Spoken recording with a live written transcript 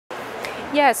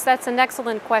Yes, that's an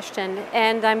excellent question.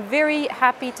 And I'm very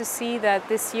happy to see that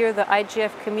this year the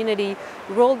IGF community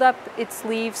rolled up its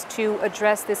sleeves to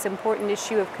address this important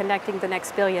issue of connecting the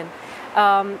next billion.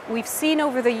 We've seen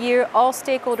over the year all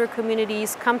stakeholder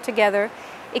communities come together,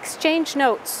 exchange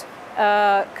notes,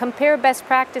 compare best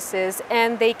practices,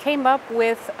 and they came up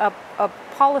with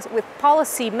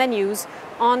policy menus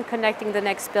on connecting the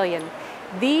next billion.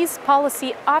 These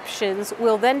policy options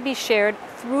will then be shared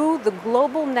through the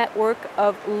global network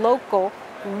of local,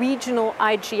 regional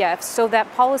IGFs so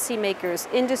that policymakers,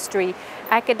 industry,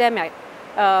 academic,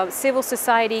 civil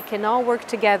society can all work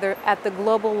together at the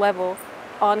global level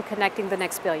on connecting the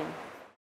next billion.